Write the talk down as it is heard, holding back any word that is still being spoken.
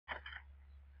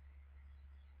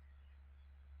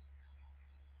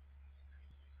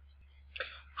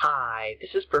Hi,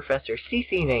 this is Professor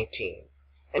CC19,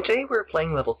 and today we're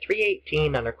playing level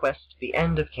 318 on our quest to the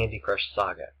end of Candy Crush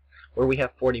Saga, where we have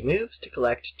 40 moves to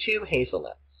collect 2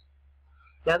 hazelnuts.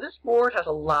 Now this board has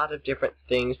a lot of different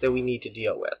things that we need to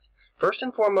deal with. First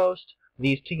and foremost,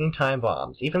 these ticking time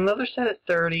bombs. Even though they're set at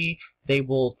 30, they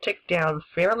will tick down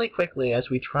fairly quickly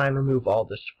as we try and remove all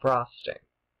this frosting.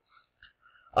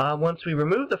 Once we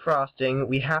remove the frosting,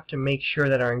 we have to make sure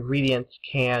that our ingredients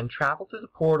can travel through the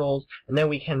portals, and then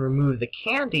we can remove the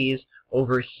candies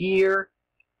over here,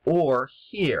 or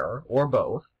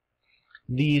both.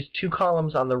 These 2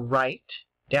 columns on the right,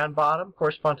 down bottom,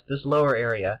 correspond to this lower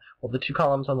area, while the 2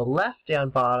 columns on the left, down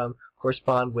bottom,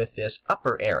 correspond with this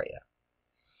upper area.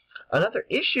 Another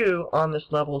issue on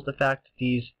this level is the fact that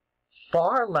these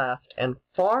far left and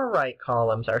far right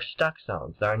columns are stuck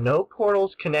zones. There are no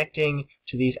portals connecting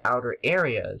to these outer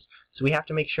areas, so we have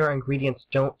to make sure our ingredients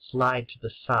don't slide to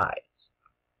the sides.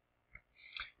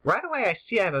 Right away I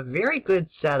see I have a very good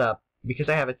setup because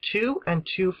I have a 2 and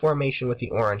 2 formation with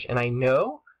the orange, and I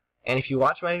know, and if you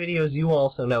watch my videos you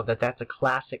also know, that that's a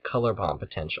classic color bomb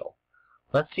potential.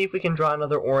 Let's see if we can draw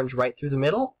another orange right through the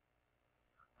middle.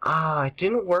 Ah, it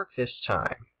didn't work this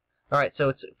time. Alright, so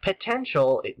it's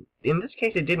potential. In this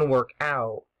case, it didn't work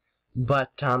out, but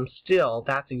still,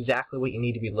 that's exactly what you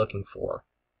need to be looking for.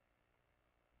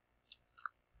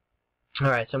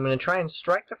 Alright, so I'm going to try and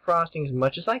strike the frosting as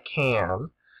much as I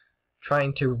can,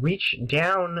 trying to reach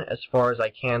down as far as I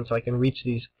can so I can reach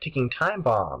these ticking time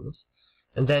bombs,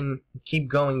 and then keep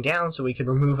going down so we can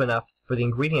remove enough for the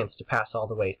ingredients to pass all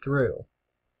the way through.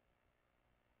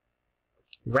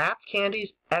 Wrapped candy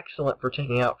is excellent for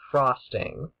taking out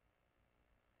frosting.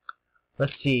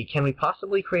 Let's see, can we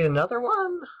possibly create another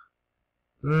one?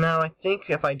 No, I think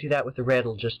if I do that with the red,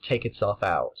 it'll just take itself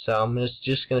out. So I'm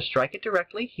just going to strike it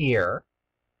directly here.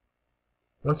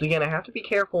 Once again, I have to be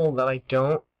careful that I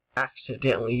don't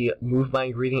accidentally move my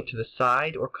ingredient to the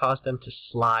side or cause them to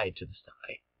slide to the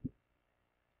side.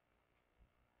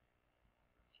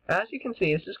 As you can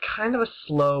see, this is kind of a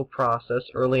slow process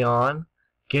early on,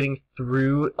 getting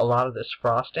through a lot of this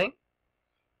frosting.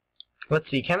 Let's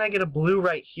see, can I get a blue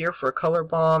right here for a color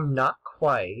bomb? Not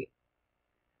quite.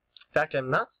 In fact, I'm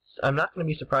not going to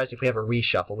be surprised if we have a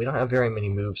reshuffle. We don't have very many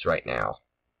moves right now.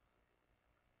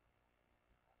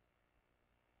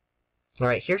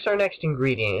 Alright, here's our next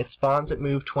ingredient. It spawns at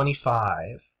move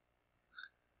 25.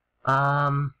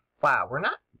 Wow, we're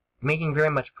not making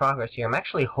very much progress here. I'm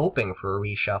actually hoping for a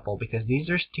reshuffle because these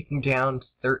are sticking down to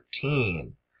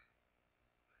 13.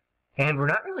 And we're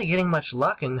not really getting much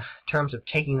luck in terms of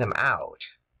taking them out.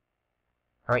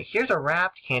 Alright, here's a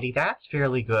wrapped candy. That's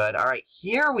fairly good. Alright,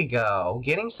 here we go.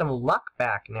 Getting some luck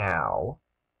back now.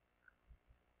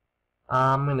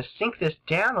 I'm going to sink this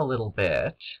down a little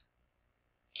bit.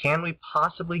 Can we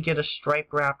possibly get a stripe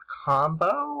wrapped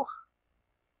combo?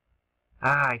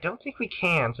 I don't think we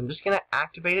can, so I'm just going to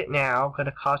activate it now. I'm going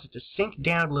to cause it to sink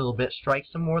down a little bit, strike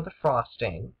some more of the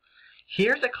frosting.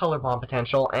 Here's a color bomb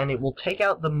potential, and it will take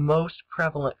out the most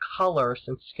prevalent color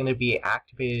since it's going to be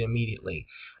activated immediately.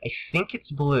 I think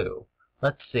it's blue.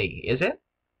 Let's see. Is it?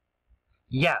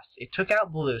 Yes, it took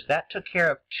out blue, so that took care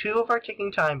of 2 of our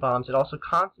ticking time bombs. It also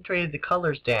concentrated the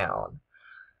colors down.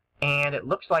 And it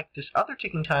looks like this other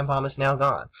ticking time bomb is now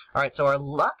gone. Alright, so our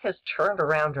luck has turned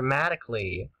around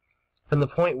dramatically from the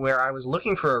point where I was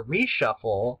looking for a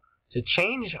reshuffle to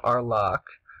change our luck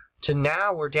to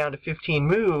now we're down to 15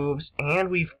 moves, and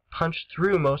we've punched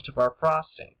through most of our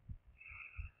frosting.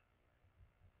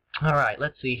 Alright,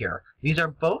 let's see here. These are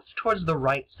both towards the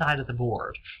right side of the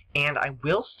board, and I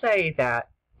will say that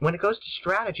when it goes to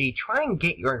strategy, try and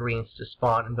get your ingredients to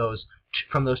spawn in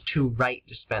from those 2 right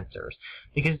dispensers,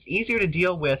 because it's easier to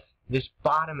deal with this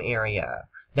bottom area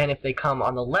than if they come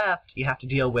on the left, you have to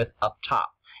deal with up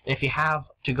top. And if you have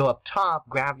to go up top,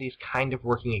 gravity's kind of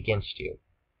working against you.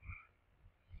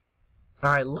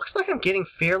 Alright, looks like I'm getting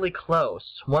fairly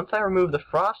close. Once I remove the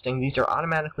frosting, these are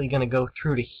automatically going to go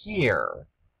through to here.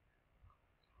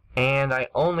 And I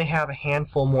only have a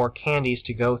handful more candies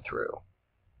to go through.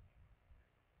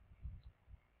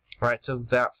 Alright, so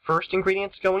that first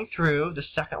ingredient's going through. The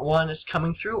second one is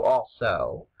coming through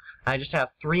also. I just have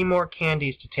 3 more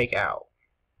candies to take out.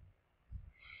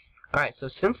 Alright, so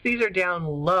since these are down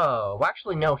low... Well,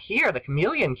 actually, no, here, the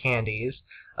chameleon candies,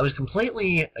 I was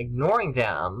completely ignoring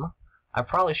them. I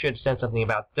probably should have said something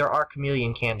about there are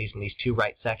chameleon candies in these 2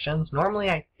 right sections. Normally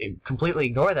I completely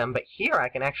ignore them, but here I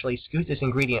can actually scoot this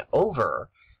ingredient over,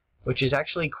 which is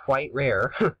actually quite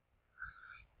rare.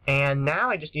 And now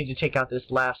I just need to take out this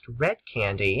last red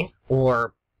candy,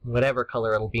 or whatever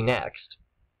color it'll be next.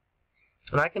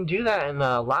 And I can do that in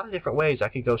a lot of different ways. I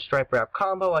could go stripe wrap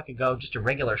combo, I could go just a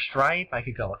regular stripe, I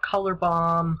could go a color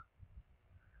bomb.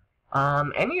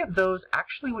 Any of those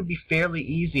actually would be fairly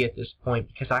easy at this point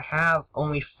because I have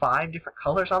only 5 different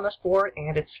colors on this board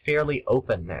and it's fairly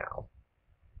open now.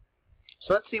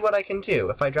 So let's see what I can do.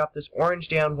 If I drop this orange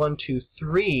down 1, 2,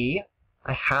 3,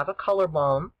 I have a color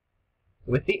bomb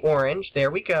with the orange.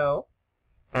 There we go.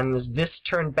 And as this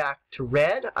turned back to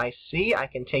red, I see I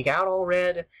can take out all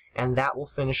red, and that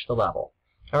will finish the level.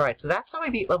 Alright, so that's how I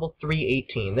beat level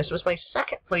 318. This was my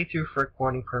second playthrough for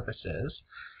recording purposes.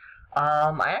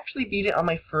 I actually beat it on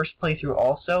my first playthrough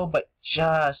also, but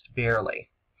just barely.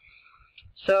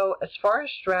 So, as far as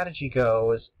strategy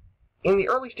goes, in the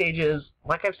early stages,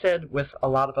 like I've said with a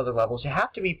lot of other levels, you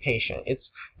have to be patient. It's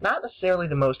not necessarily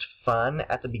the most fun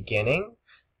at the beginning.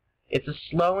 It's a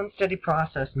slow and steady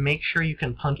process. Make sure you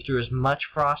can punch through as much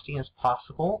frosting as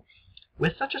possible.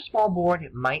 With such a small board,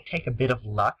 it might take a bit of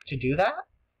luck to do that,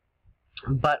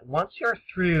 but once you're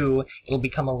through, it'll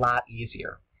become a lot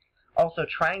easier. Also,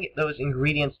 try and get those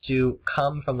ingredients to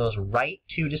come from those right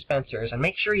 2 dispensers, and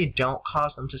make sure you don't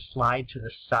cause them to slide to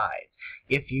the side.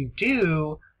 If you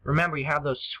do, remember you have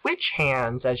those switch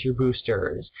hands as your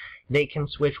boosters. They can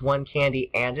switch one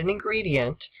candy and an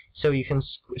ingredient, so you can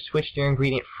switch your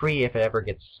ingredient free if it ever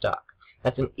gets stuck.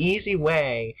 That's an easy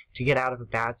way to get out of a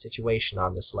bad situation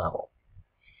on this level.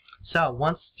 So,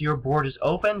 once your board is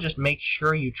open, just make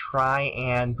sure you try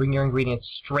and bring your ingredients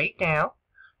straight down,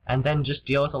 and then just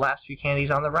deal with the last few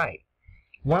candies on the right.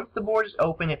 Once the board is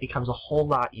open, it becomes a whole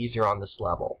lot easier on this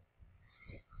level.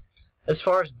 As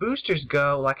far as boosters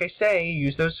go, like I say,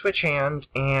 use those switch hands,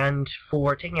 and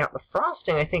for taking out the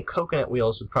frosting, I think coconut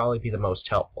wheels would probably be the most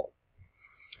helpful.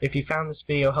 If you found this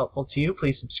video helpful to you,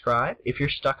 please subscribe. If you're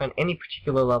stuck on any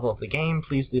particular level of the game,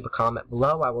 please leave a comment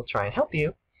below. I will try and help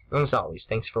you. And as always,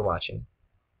 thanks for watching.